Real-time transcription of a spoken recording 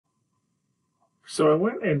So I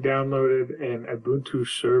went and downloaded an Ubuntu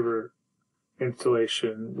server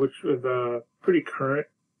installation, which was a pretty current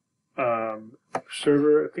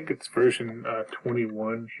server. I think it's version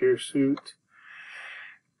 21 here, suit.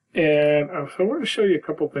 And so I want to show you a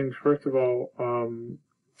couple things. First of all,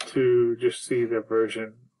 to just see the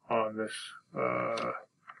version on this.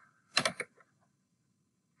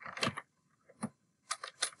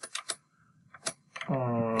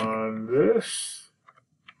 On this,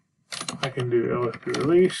 I can do lsp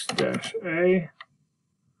release -a.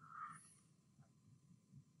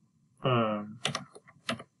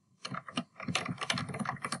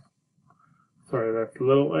 Sorry, that's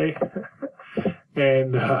little a.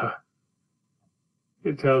 And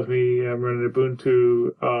it tells me I'm running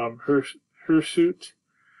Ubuntu Hirsute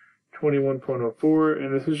 21.04,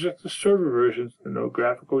 and this is just the server version, so no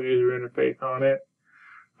graphical user interface on it.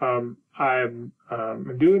 I'm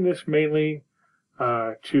doing this mainly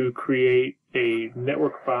to create a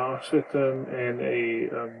network file system and a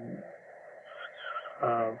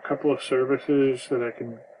couple of services that I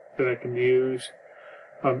can use,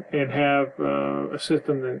 and have a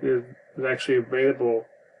system that is actually available,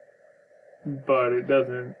 but it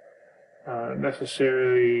doesn't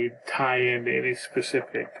necessarily tie into any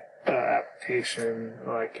specific application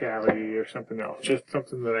like Kali or something else. Just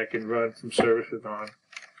something that I can run some services on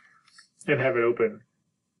and have it open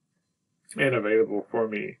and available for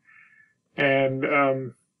me. And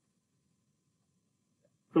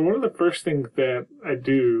so one of the first things that I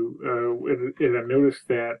do is I noticed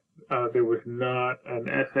that there was not an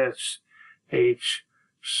SSH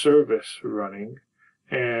service running,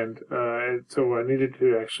 and so I needed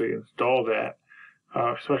to actually install that.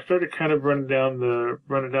 So I started kind of running down the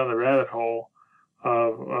rabbit hole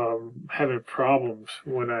of having problems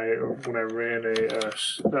when I ran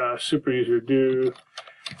a super user do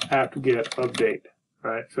apt-get update.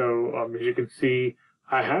 Right. So as you can see,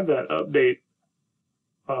 I have that update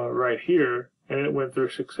right here, and it went through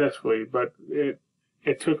successfully. But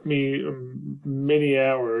it took me many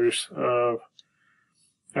hours of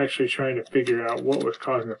actually trying to figure out what was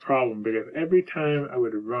causing the problem, because every time I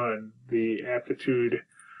would run the aptitude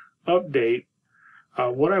update,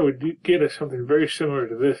 what I would get is something very similar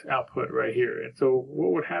to this output right here. And so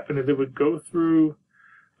what would happen is it would go through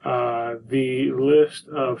the list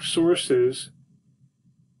of sources,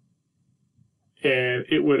 and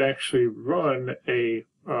it would actually run a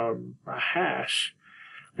hash.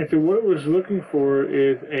 And so what it was looking for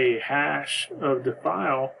is a hash of the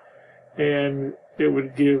file, and it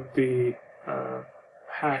would give the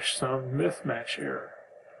hash sum mismatch error.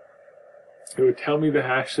 It would tell me the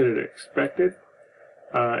hash that it expected,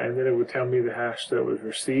 and then it would tell me the hash that was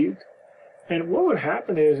received. And what would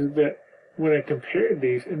happen is that when I compared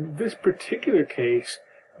these, in this particular case,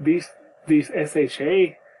 these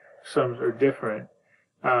SHA sums are different,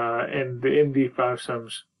 and the MD5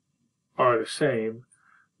 sums are the same.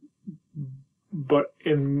 But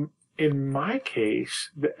in my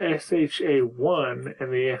case, the SHA1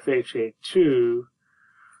 and the SHA2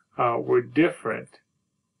 were different.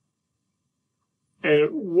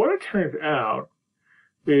 And what it turns out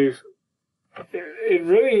is it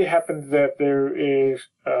really happens that there is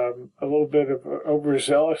a little bit of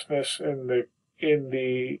overzealousness in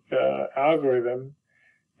the algorithm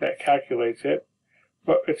that calculates it,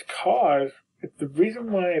 but the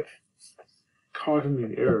reason why it's causing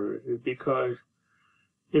these errors is because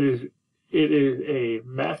it is a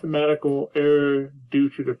mathematical error due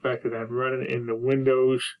to the fact that I'm running in the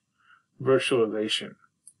Windows virtualization.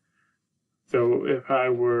 So if I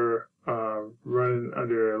were running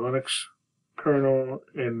under a Linux kernel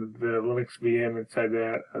and the Linux VM inside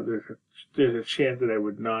that, there's a chance that I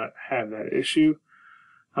would not have that issue.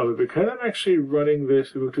 But because I'm actually running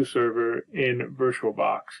this Ubuntu server in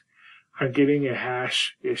VirtualBox, I'm getting a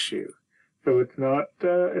hash issue. So it's not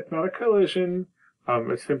a collision.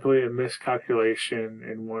 It's simply a miscalculation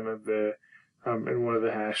in one of the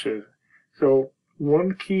hashes. So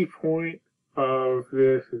one key point of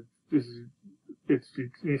this is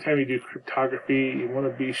anytime you do cryptography, you want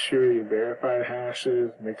to be sure you verify the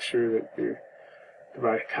hashes, make sure that your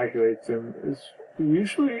device calculates them.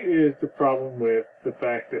 Usually is the problem with the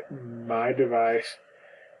fact that my device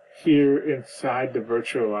here inside the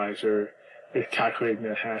virtualizer is calculating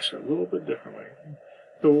that hash a little bit differently.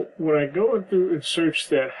 So when I go through and search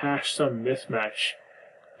that hash sum mismatch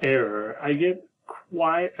error, I get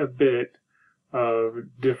quite a bit of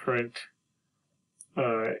different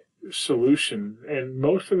solutions, and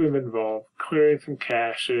most of them involve clearing some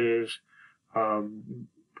caches,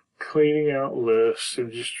 cleaning out lists,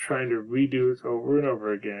 and just trying to redo it over and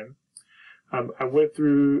over again. I went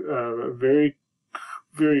through a very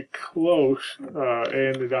very close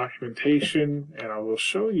in the documentation, and I will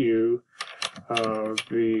show you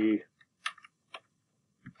the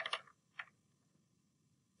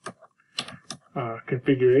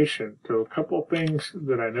configuration. So a couple of things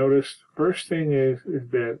that I noticed. First thing is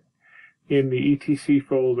that in the etc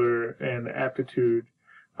folder and aptitude,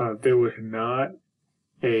 there was not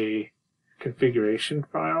a configuration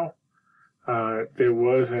file. There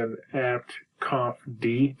was an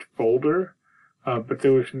apt-conf-d folder, but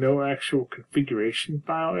there was no actual configuration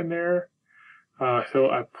file in there. So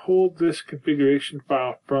I pulled this configuration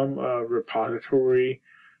file from a repository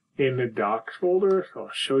in the docs folder. So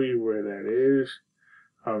I'll show you where that is.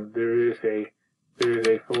 There is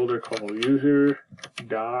a folder called user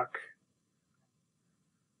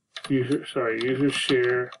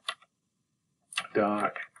share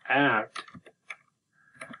doc apt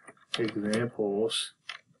examples,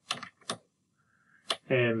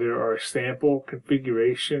 and there are sample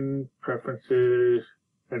configuration preferences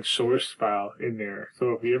and source file in there.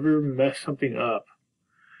 So if you ever mess something up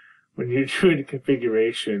when you're doing the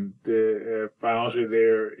configuration, the files are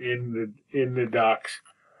there in the docs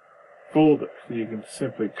folder, so you can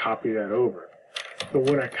simply copy that over. So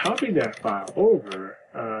when I copy that file over,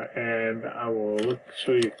 and I will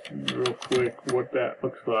show you real quick what that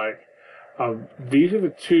looks like. These are the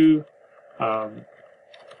two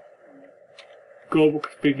global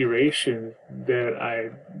configurations that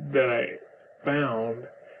I found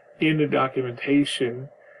in the documentation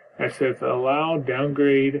that says allow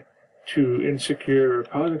downgrade to insecure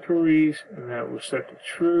repositories, and that was set to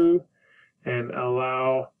true, and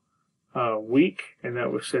allow weak, and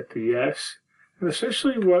that was set to yes. And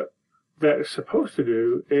essentially what that is supposed to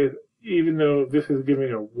do is, even though this is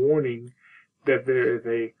giving a warning that there is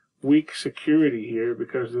a weak security here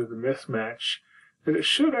because of the mismatch, that it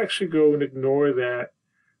should actually go and ignore that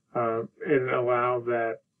and allow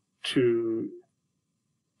that to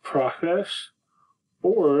process,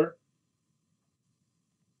 or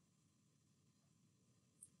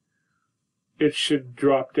it should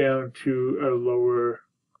drop down to a lower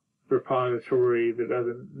repository that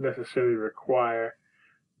doesn't necessarily require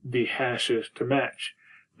the hashes to match.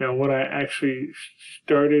 Now, when I actually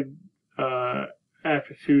started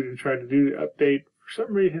aptitude and tried to do the update, for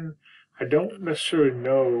some reason, I don't necessarily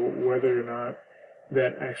know whether or not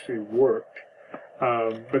that actually worked,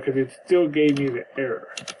 because it still gave me the error.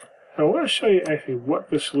 So I want to show you actually what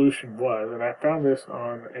the solution was, and I found this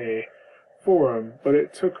on a forum, but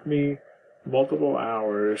it took me multiple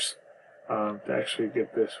hours to actually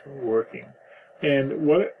get this working. And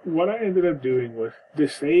what I ended up doing was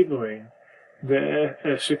disabling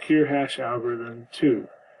the secure hash algorithm 2,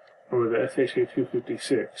 or the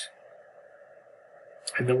SHA-256.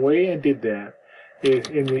 And the way I did that is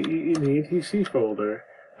in the etc folder,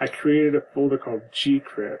 I created a folder called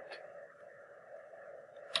gcrypt.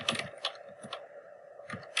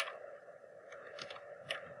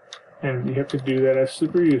 And you have to do that as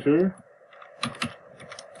super user.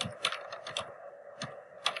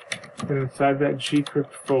 And inside that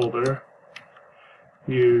gcrypt folder,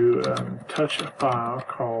 you touch a file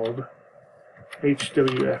called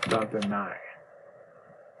hwf.deny.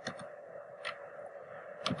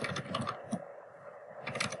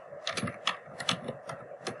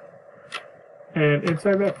 And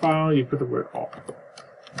inside that file, you put the word all.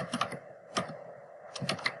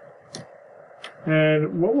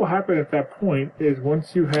 And what will happen at that point is,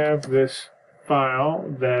 once you have this file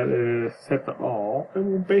that is set to all, it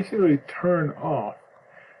will basically turn off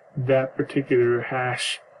that particular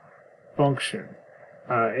hash function,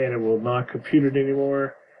 and it will not compute it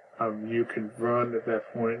anymore. You can run at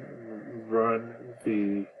that point, run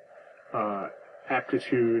the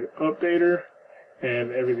aptitude updater,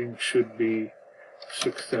 and everything should be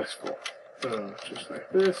successful. Just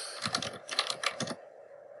like this.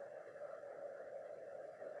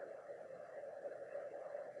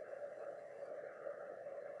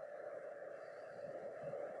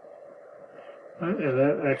 And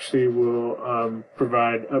that actually will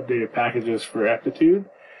provide updated packages for aptitude.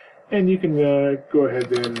 And you can go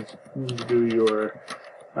ahead and do your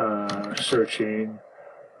searching.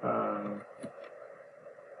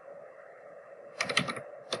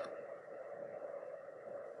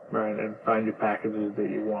 Right, and find your packages that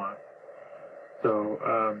you want. So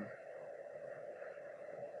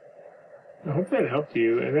I hope that helped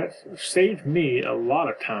you, and that saved me a lot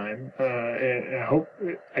of time. And I hope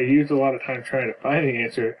I used a lot of time trying to find the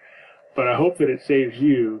answer, but I hope that it saves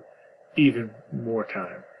you even more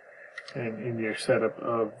time and in your setup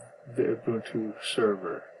of the Ubuntu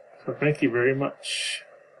server. So thank you very much.